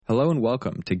Hello and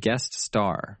welcome to Guest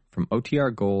Star from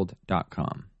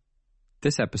OTRGold.com.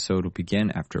 This episode will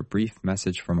begin after a brief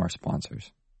message from our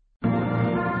sponsors. The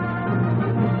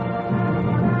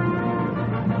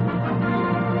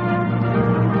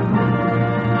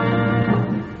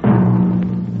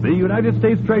United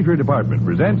States Treasury Department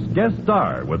presents Guest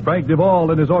Star with Frank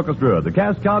DeVaul and his orchestra, the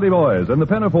Cass County Boys and the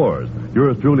Pinafores.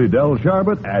 Yours truly, Del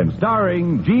Sharbutt, and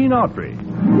starring Gene Autry.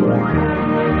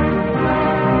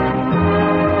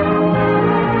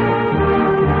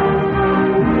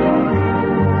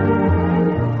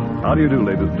 How do you do,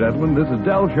 ladies and gentlemen? This is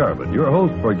Del Sharbutt, your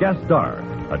host for Guest Star,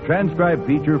 a transcribed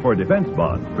feature for defense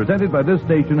bonds presented by this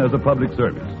station as a public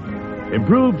service.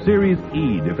 Improved Series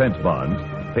E defense bonds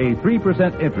pay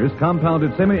 3% interest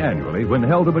compounded semi-annually when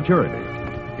held to maturity.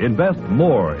 Invest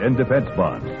more in defense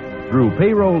bonds through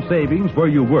payroll savings where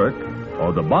you work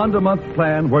or the bond-a-month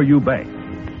plan where you bank.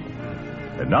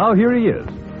 And now here he is,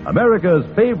 America's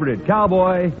favorite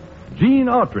cowboy, Gene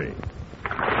Autry.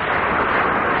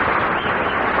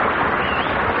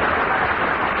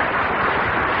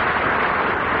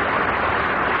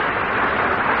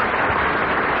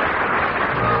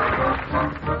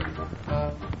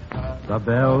 The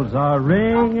bells are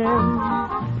ringing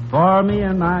for me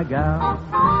and my gal.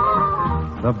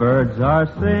 The birds are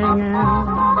singing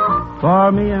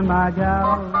for me and my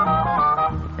gal.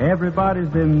 Everybody's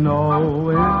been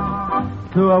knowing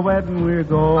to a wedding we're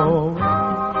going,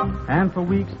 and for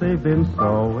weeks they've been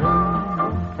sewing.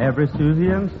 Every Susie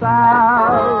and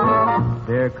Sal,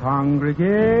 they're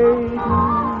congregating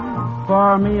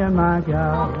for me and my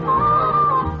gal.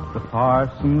 The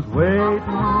parson's waiting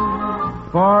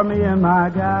for me and my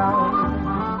gal.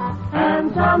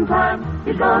 And sometime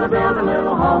he's gonna build a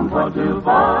little home for 2,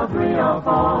 4, 3, or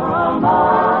 4 or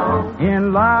more.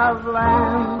 In love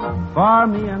land for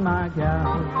me and my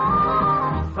gal.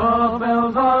 The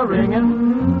bells are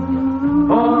ringing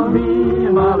for me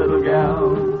and my little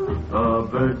gal. The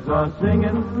birds are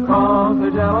singing 'cause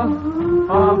they're jealous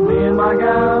of me and my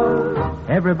gal.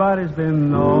 Everybody's been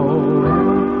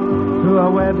knowing to a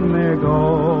wedding they're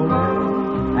going,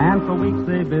 and for weeks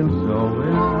they've been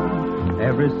sewing.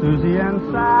 Every Susie and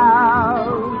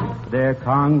Sal, they're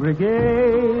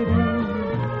congregating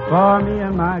for me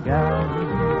and my gal.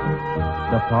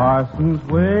 The parson's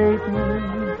waiting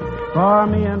for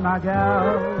me and my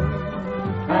gal.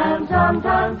 And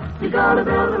sometimes he's gonna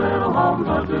build a little home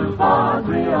for 2, 4,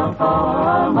 3, or 4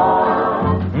 or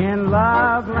more. In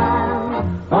love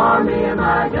land For me and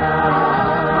my gal.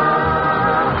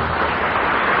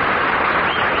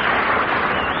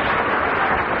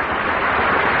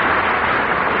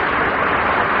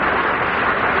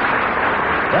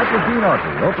 That was Gene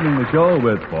Autry opening the show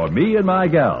with For Me and My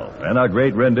Gal. And a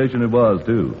great rendition it was,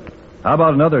 too. How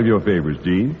about another of your favorites,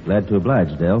 Gene? Glad to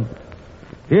oblige, Del.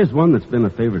 Here's one that's been a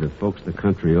favorite of folks the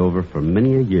country over for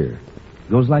many a year.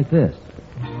 It goes like this.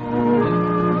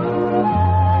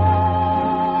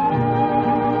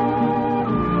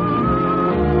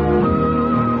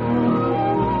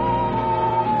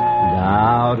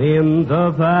 Out in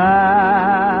the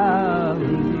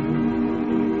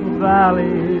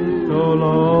valley so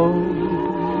low,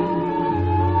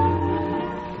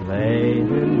 late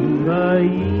in the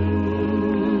evening,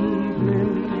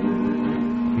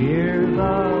 hear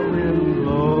the wind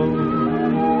blow,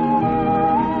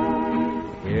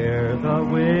 hear the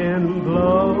wind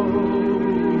blow,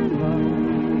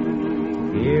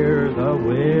 hear the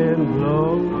wind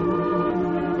blow,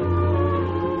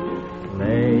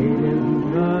 late in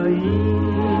the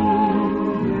evening,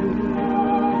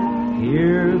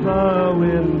 hear the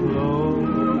wind blow.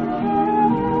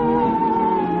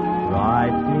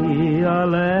 Write me a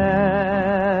letter,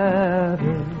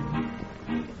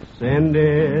 send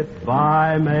it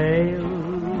by mail,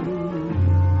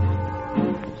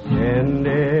 send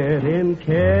it in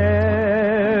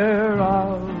care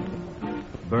of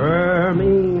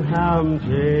Birmingham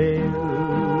jail.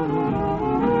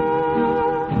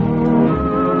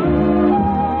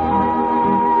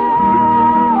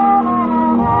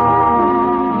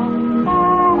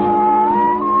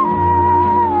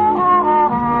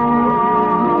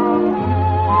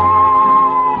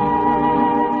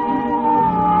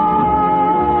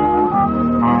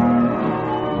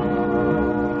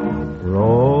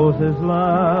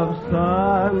 Love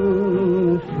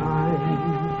sunshine,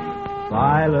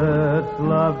 violets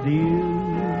loved you,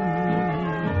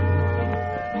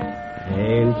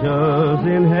 angels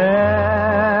in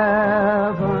heaven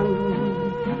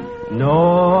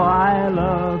know I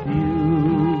love you,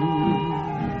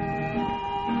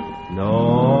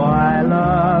 know I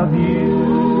love you,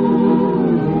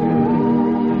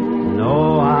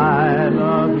 know I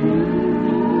love you.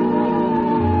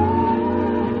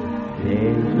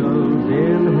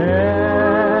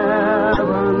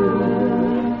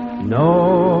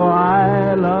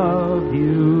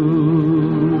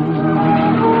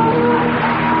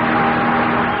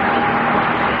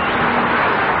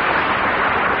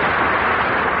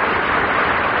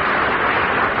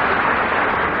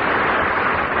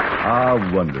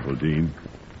 wonderful, Gene.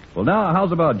 Well, now,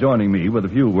 how's about joining me with a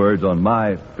few words on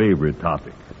my favorite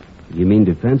topic? You mean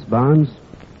defense bonds?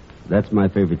 That's my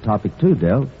favorite topic, too,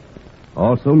 Del.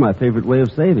 Also, my favorite way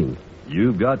of saving.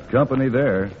 You've got company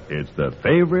there. It's the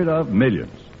favorite of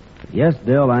millions. Yes,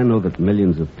 Del, I know that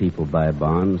millions of people buy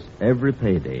bonds every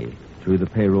payday through the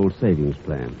payroll savings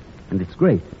plan, and it's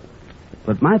great.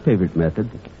 But my favorite method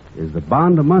is the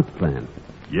bond-a-month plan.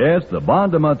 Yes, the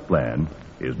bond-a-month plan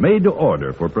is made to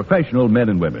order for professional men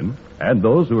and women and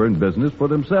those who are in business for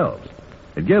themselves.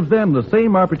 It gives them the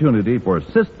same opportunity for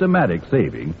systematic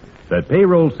saving that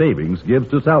payroll savings gives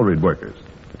to salaried workers.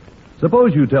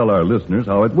 Suppose you tell our listeners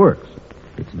how it works.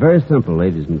 It's very simple,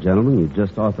 ladies and gentlemen. You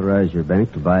just authorize your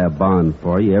bank to buy a bond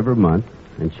for you every month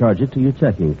and charge it to your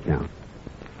checking account.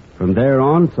 From there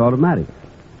on, it's automatic.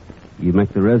 You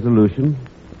make the resolution,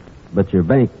 but your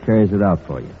bank carries it out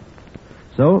for you.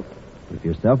 So, if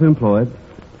you're self-employed,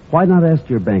 why not ask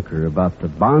your banker about the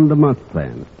bond-a-month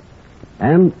plan?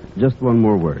 And just one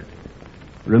more word.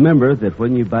 Remember that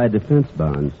when you buy defense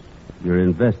bonds, you're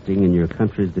investing in your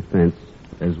country's defense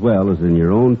as well as in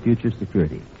your own future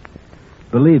security.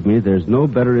 Believe me, there's no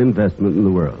better investment in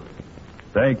the world.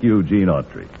 Thank you, Gene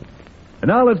Autry. And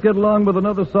now let's get along with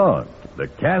another song. The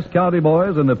Cass County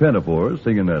Boys and the Pinafores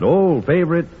singing that old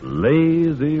favorite,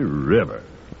 Lazy River.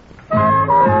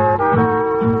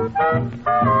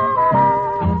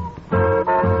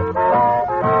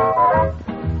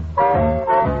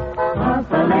 Up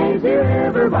the lazy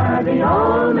river by the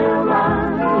old mill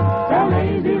run, the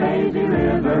lazy, lazy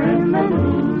river in the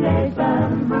noonday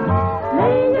sun.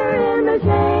 Linger in the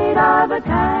shade of a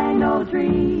kind old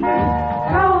tree.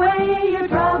 Throw away your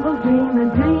troubles, dream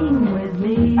and dream with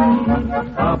me.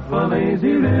 Up a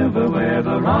lazy river where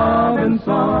the robin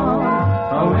song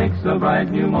awakes a bright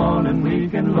new morning, we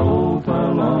can loaf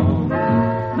along.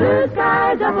 Blue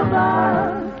skies up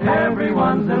above,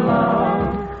 everyone's in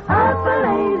love. Up a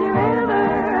lazy river,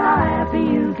 how happy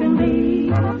you can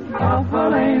be. Up a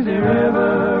lazy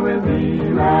river with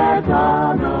me, let's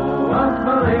all go. Up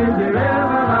a lazy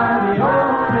river by the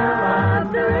old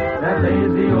river, that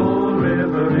lazy old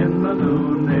river in the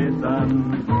noonday sun.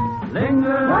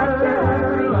 Linger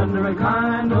under a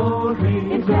kind old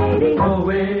tree. It's shady. Throw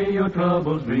away your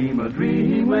troubles, dream a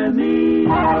dream with me.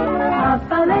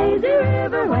 Up a lazy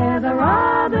river where the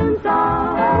robin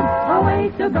song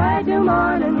awakes a bright new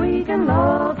morning, we can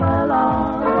loaf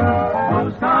along.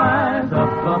 Blue skies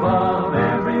up above,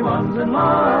 everyone's in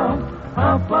love.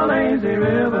 Up a lazy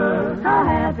river, how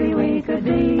happy we could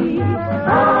be.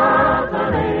 Up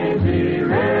a lazy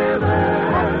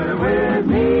river with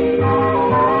me.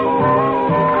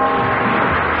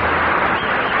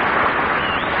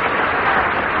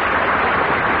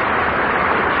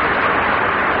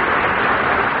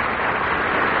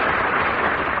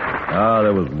 Ah,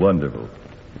 that was wonderful.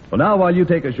 Well, now, while you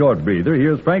take a short breather,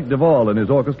 here's Frank Duvall and his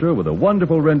orchestra with a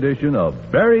wonderful rendition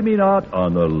of Bury Me Not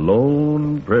on the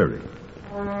Lone Prairie.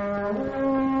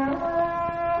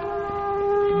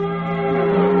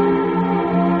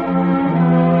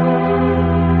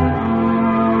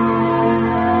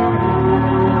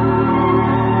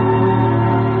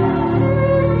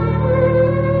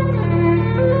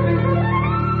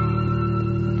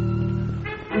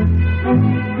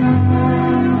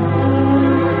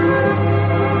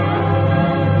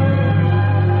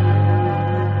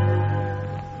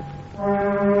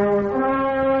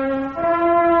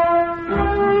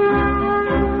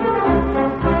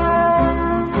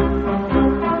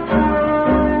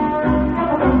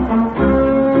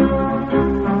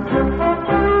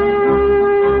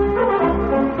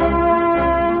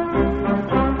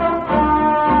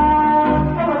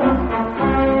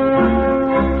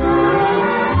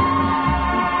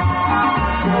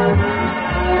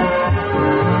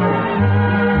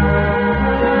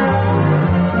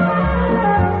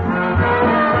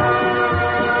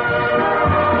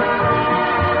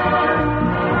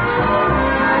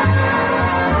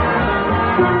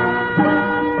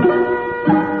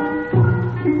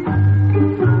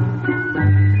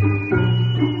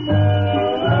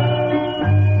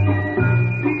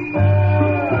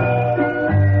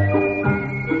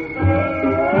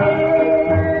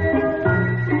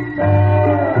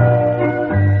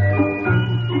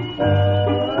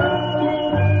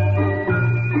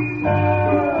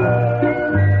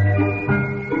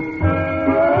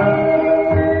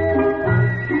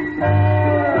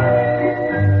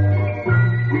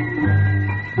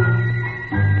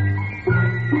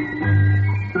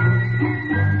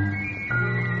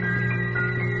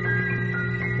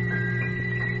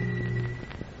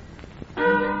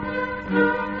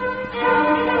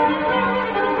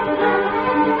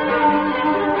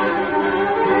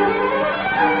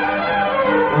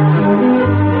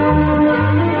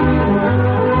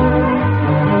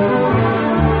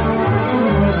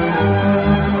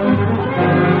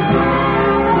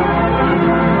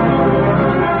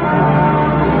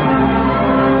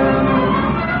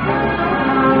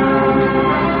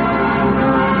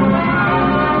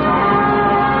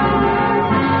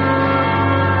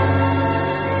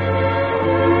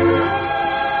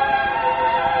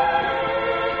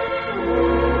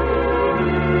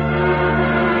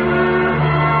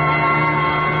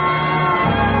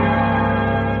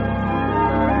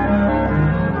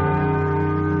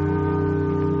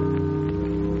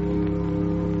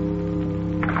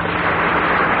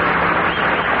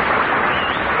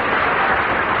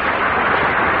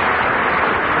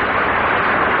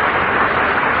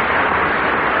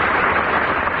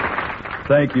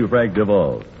 Thank you, Frank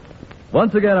DeVol.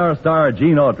 Once again, our star,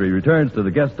 Gene Autry, returns to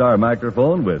the guest star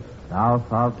microphone with South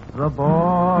of the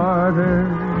border,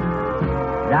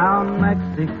 down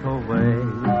Mexico way.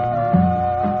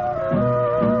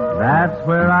 That's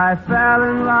where I fell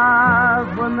in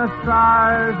love when the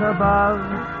stars above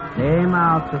came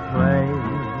out to play.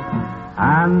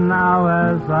 And now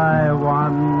as I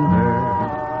wander,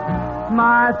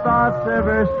 my thoughts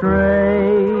ever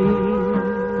stray.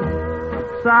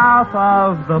 South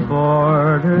of the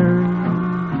border,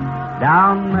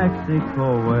 down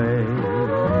Mexico way.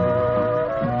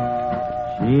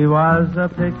 She was a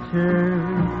picture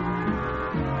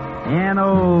in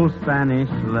old Spanish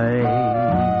lace.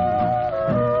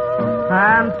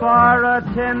 And for a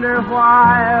tender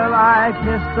while I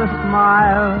kissed a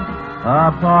smile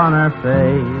upon her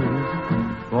face.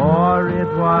 For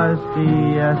it was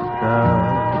fiesta,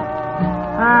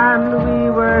 and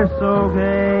we were so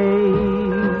gay.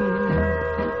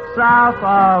 South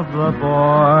of the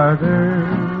border,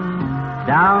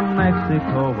 down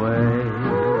Mexico way.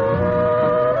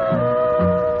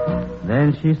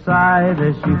 Then she sighed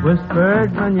as she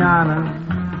whispered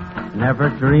mañana, never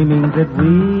dreaming that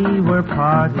we were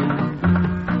parting.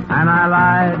 And I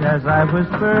lied as I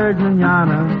whispered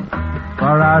mañana,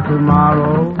 for our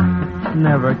tomorrow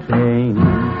never came.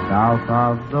 South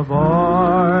of the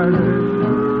border,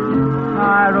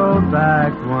 I rode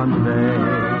back one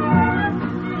day.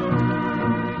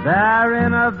 There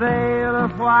in a veil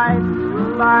of white,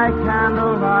 by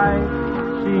candlelight,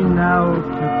 she knelt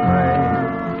to pray.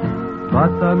 But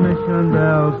the mission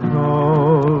bells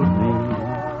told me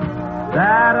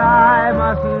that I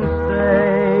mustn't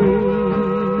stay.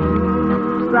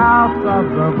 South of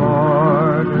the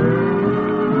border,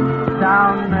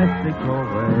 down Mexico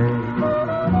way.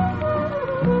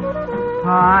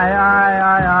 Ay, ay,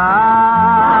 ay, ay,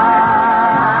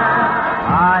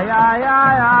 ay, ay,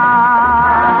 ay, ay.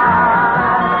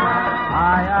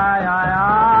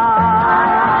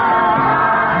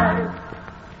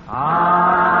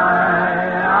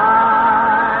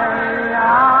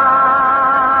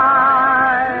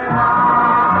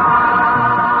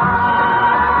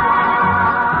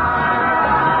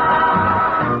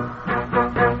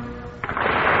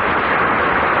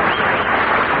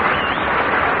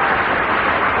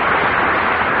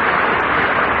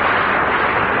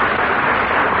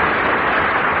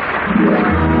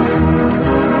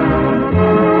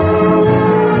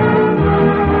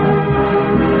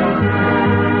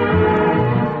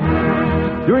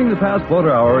 During the past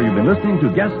quarter hour, you've been listening to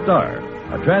Guest Star,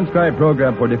 a transcribed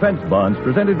program for defense bonds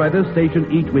presented by this station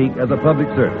each week as a public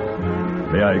service.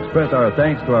 May I express our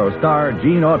thanks to our star,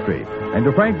 Gene Autry, and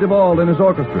to Frank DeVol and his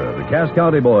orchestra, the Cass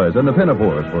County Boys, and the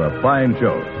Pinafores for a fine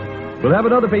show. We'll have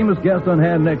another famous guest on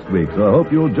hand next week, so I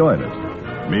hope you'll join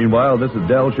us. Meanwhile, this is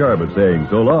Del Sharbutt saying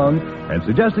so long and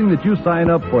suggesting that you sign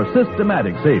up for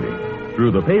systematic saving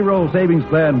through the payroll savings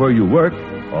plan where you work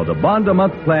or the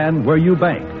bond-a-month plan where you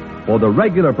bank for the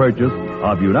regular purchase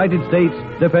of United States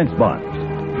defense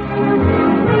bonds.